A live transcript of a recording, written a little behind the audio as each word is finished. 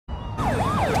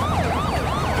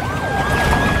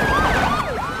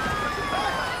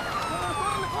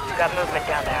got movement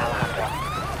down there, Alejandro.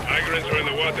 Migrants are in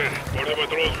the water. Border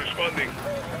patrol's responding.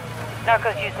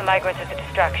 Narcos use the migrants as a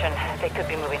distraction. They could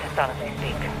be moving Hassan as we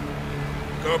speak.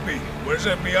 Copy. Where's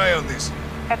FBI on this?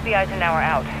 FBI's an hour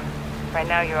out. Right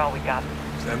now, you're all we got.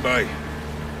 Stand by.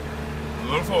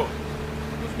 Rodolfo,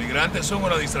 los migrantes son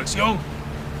una distracción.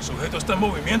 El sujeto está en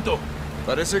movimiento.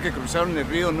 Parece que cruzaron el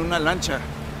río en una lancha.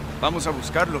 Vamos a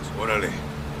buscarlos. Órale.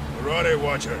 Alright,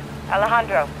 Watcher.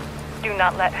 Alejandro, do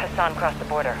not let Hassan cross the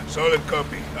border. Solid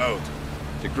copy. Out.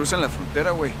 Si cruzan la frontera,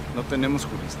 güey, no tenemos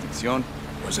jurisdicción.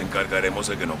 Nos encargaremos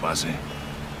de que no pase.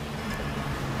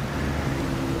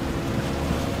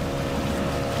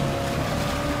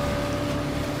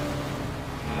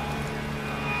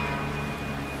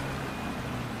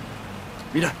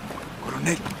 Mira,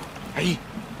 coronel. Ahí,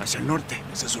 hacia el norte.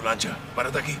 Esa es su lancha.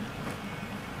 Párate aquí.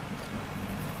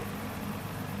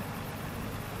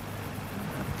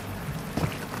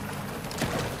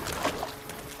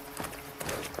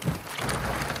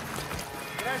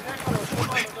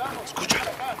 Escucha.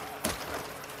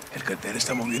 El cartel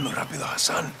está moviendo rápido a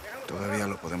Hassan. Todavía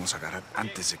lo podemos agarrar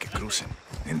antes de que crucen.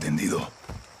 Entendido.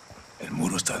 El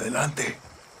muro está adelante.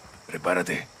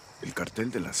 Prepárate. El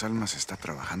cartel de las almas está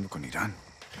trabajando con Irán.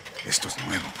 Esto es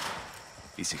nuevo.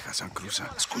 ¿Y si Hassan cruza?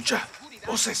 Escucha.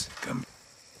 Voces.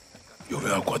 Yo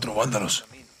veo a 4 vándalos.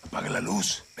 Apaga la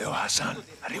luz. Veo a Hassan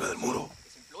arriba del muro.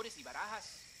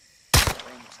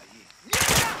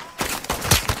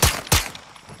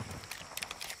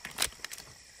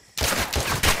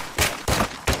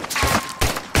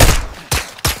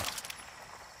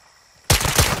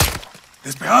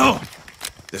 Despejado.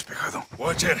 Despejado.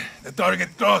 Watcher, the target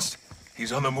crossed.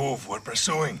 He's on the move. We're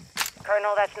pursuing.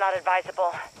 Colonel, that's not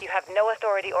advisable. You have no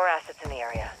authority or assets in the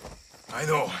area. I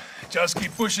know. Just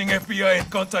keep pushing FBI and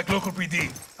contact local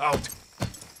PD. Out.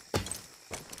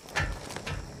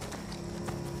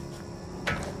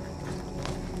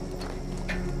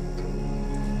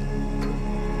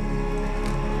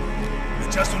 ¿Le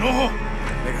echaste un ojo?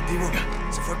 Negativo.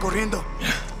 Se fue corriendo.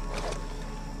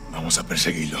 Vamos a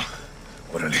perseguirlo.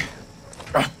 Órale.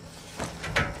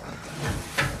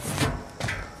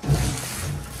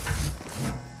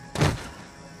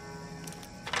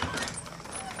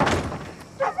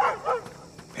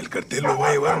 El cartel lo va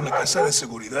a llevar a una casa de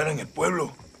seguridad en el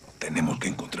pueblo. Tenemos que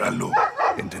encontrarlo.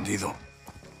 Entendido.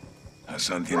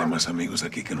 Hassan tiene más amigos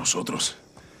aquí que nosotros.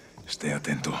 Esté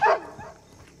atento.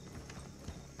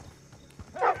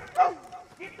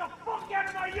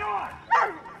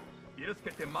 ¿Quieres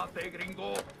que te mate,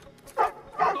 gringo?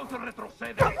 Entonces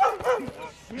retrocede. Por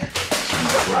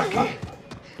aquí.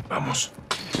 Vamos.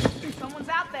 Someone's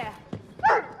out there.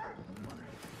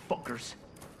 Fuckers.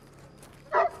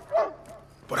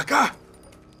 Por acá.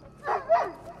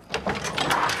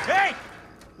 Hey!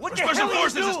 What the Special hell are you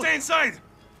forces doing? stay inside.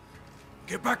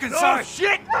 Get back Oh, inside.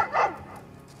 shit!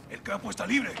 El campo está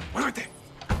libre. Muévete.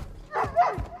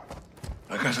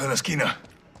 La casa de la esquina.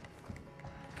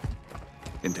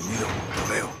 Entendido. Lo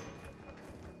veo.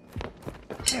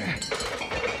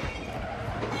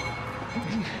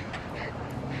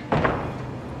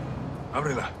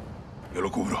 Ábrela. Yo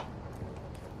lo cubro.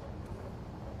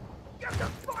 Cuidado,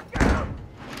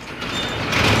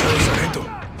 sargento.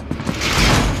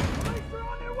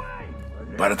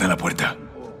 Párate en la puerta.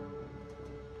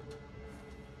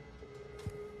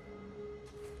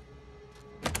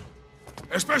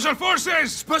 Special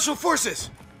Forces! Special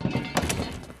Forces!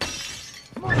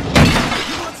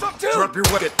 Drop your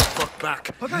weapon. Get the fuck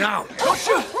back. Okay. Now! Don't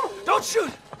shoot! Don't shoot!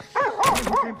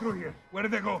 Who came through here? Where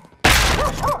did they go?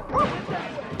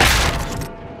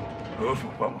 Rodolfo,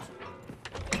 vamos.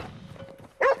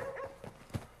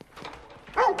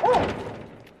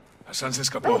 Hassan se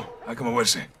escapó. Hay que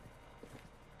moverse.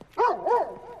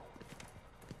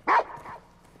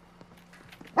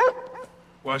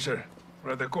 Watcher,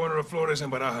 we're at the corner of Flores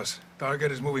and Barajas.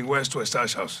 Target is moving west to a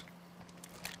stash house.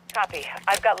 Copy.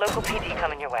 I've got local PD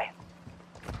coming your way.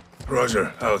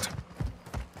 Roger, out.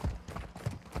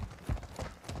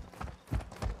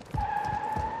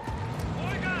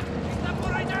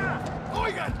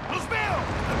 ¡Oigan! ¡Los veo!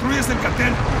 ¡Patrullas del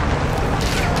cartel!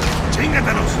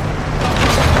 ¡Chíngatelos!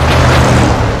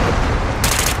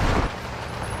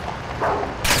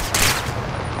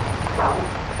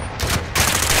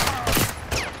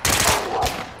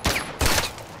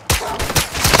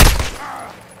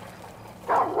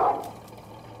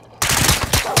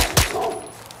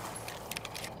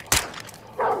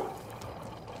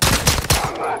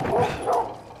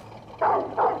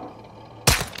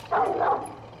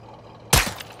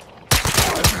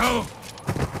 ¡Despejado!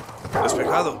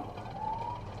 Despejado.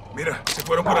 Mira, se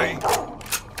fueron por ahí.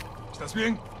 ¿Estás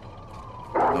bien?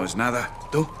 No es nada.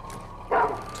 ¿Tú?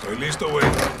 Estoy listo, güey.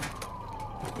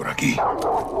 Por aquí.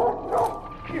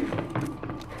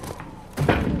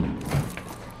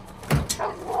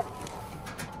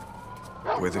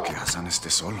 Puede que Hassan esté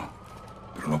solo.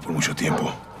 Pero no por mucho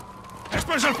tiempo.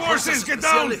 Special Forces, get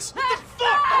down! What the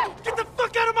fuck? Get the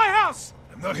fuck out of my house!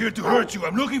 I'm not here to hurt you.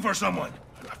 I'm looking for someone.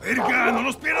 A la verga, no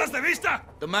los pierdas de vista!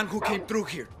 The man who came through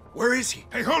here. Where is he?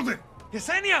 Hey, hold it!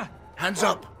 Yesenia! Hands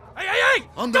up. Hey, hey, hey!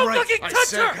 On the Don't right. fucking I touch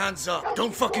said her! hands up.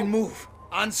 Don't fucking move.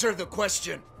 Answer the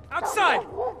question. Outside!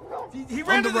 He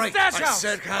ran On the to the right. stash I house!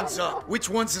 said hands up. Which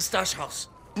one's the stash house?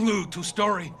 Blue,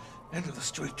 2-story. End of the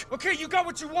street. Okay, you got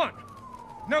what you want.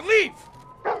 Now leave!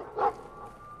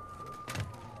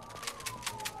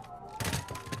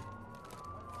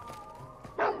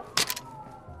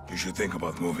 You should think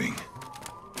about moving.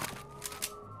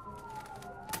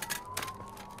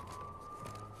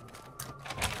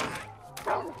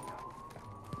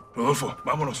 Rodolfo,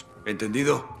 vámonos.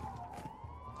 Entendido.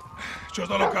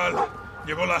 Chota local.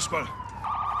 Llegó el asphalt.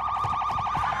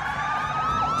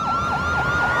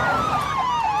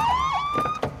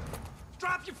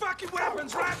 Drop your fucking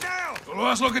weapons right now! Solo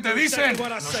haz lo que te dicen.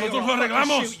 Nosotros lo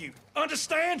arreglamos.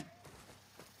 Understand?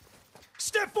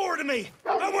 Step forward to me.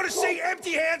 I want to see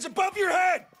empty hands above your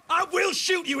head. I will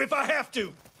shoot you if I have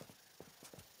to.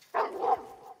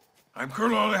 I'm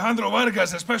Colonel Alejandro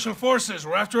Vargas of Special Forces.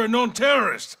 We're after a known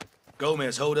terrorist.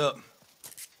 Gomez, hold up.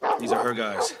 These are her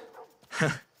guys.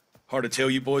 Hard to tell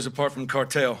you boys apart from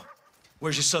cartel.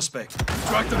 Where's your suspect?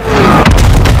 Track them.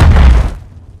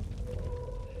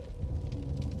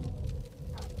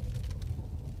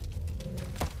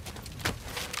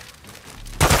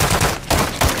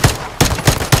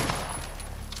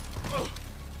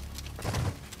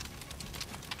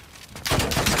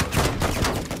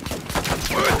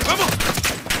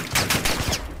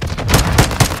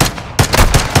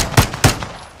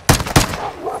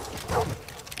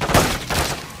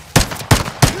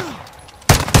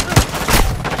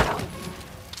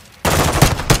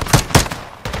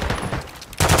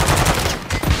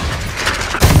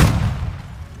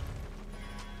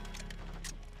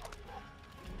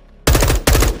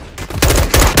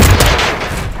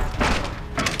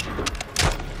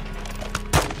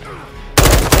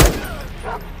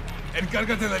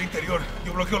 Encárgate del interior.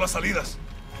 Yo bloqueo las salidas.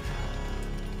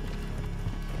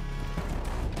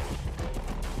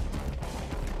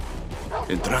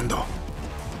 Entrando.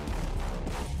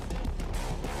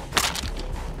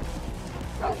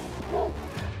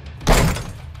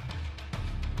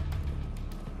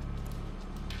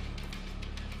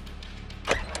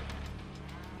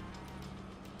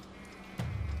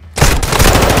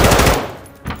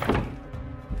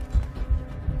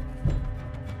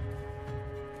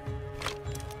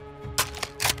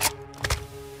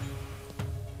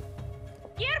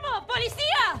 ¡Guillermo!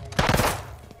 ¡Policía!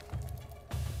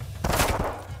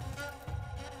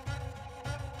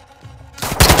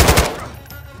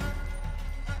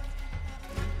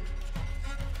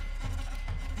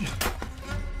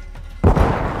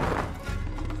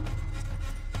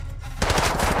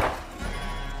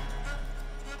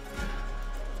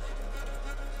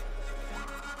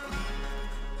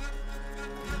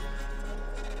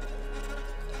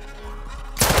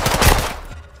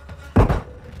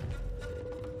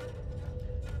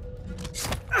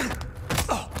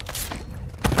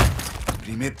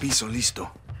 Primer piso listo.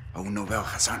 Aún no veo a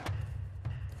Hassan.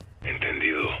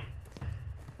 Entendido.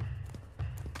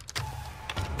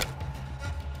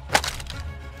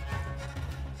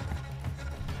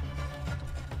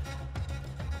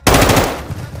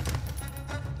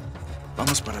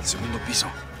 Vamos para el segundo piso.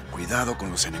 Cuidado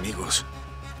con los enemigos.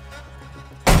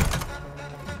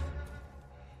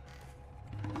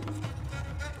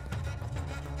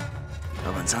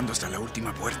 Avanzando hasta la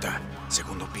última puerta.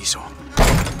 Segundo piso.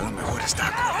 Lo mejor está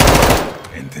acá.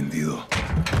 Entendido.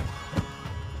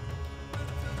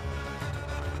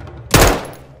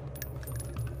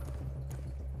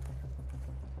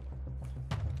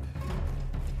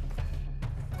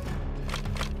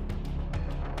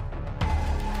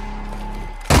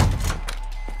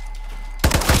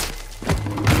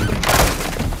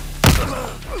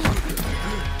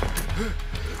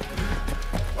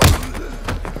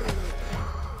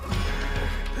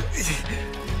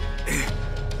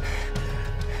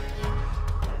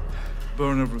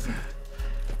 Burn everything.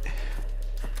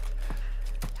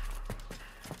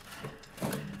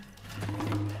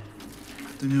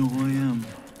 Do you know who I am?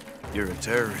 You're a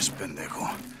terrorist,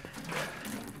 pendejo.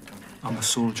 I'm a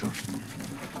soldier.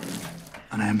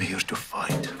 And I am here to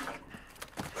fight.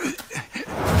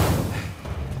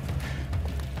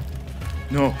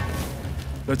 No.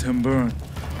 Let him burn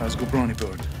as Gobrani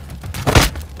burned.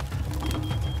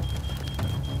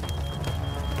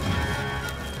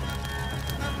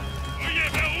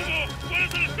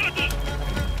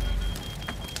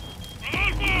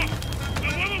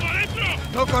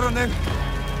 No, coronel.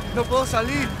 No puedo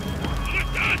salir.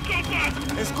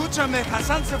 Escúchame,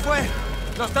 Hassan se fue.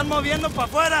 Lo están moviendo para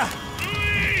afuera.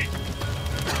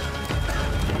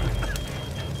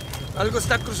 Algo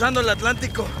está cruzando el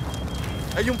Atlántico.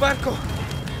 Hay un barco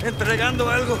entregando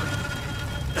algo.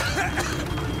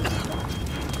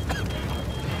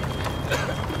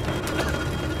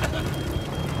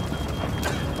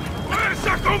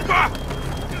 ¡Fuerza, compa!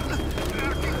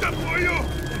 ¡Aquí te apoyo!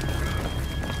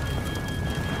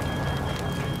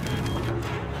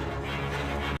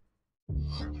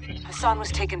 Hassan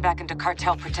was taken back into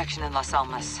cartel protection in Las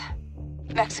Almas.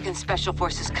 Mexican Special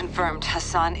Forces confirmed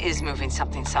Hassan is moving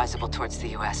something sizable towards the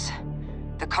U.S.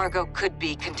 The cargo could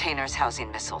be containers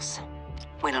housing missiles.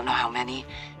 We don't know how many,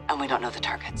 and we don't know the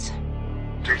targets.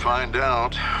 To find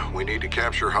out, we need to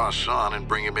capture Hassan and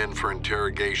bring him in for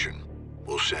interrogation.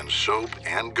 We'll send Soap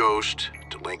and Ghost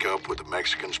to link up with the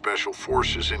Mexican Special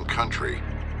Forces in country,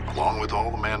 along with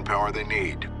all the manpower they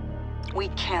need. We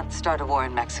can't start a war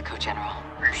in Mexico, General.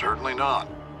 Certainly not.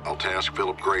 I'll task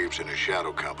Philip Graves and his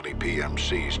shadow company,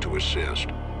 PMCs, to assist.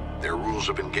 Their rules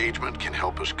of engagement can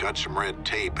help us cut some red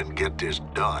tape and get this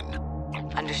done.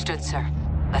 Understood, sir.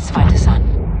 Let's find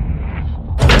Hassan.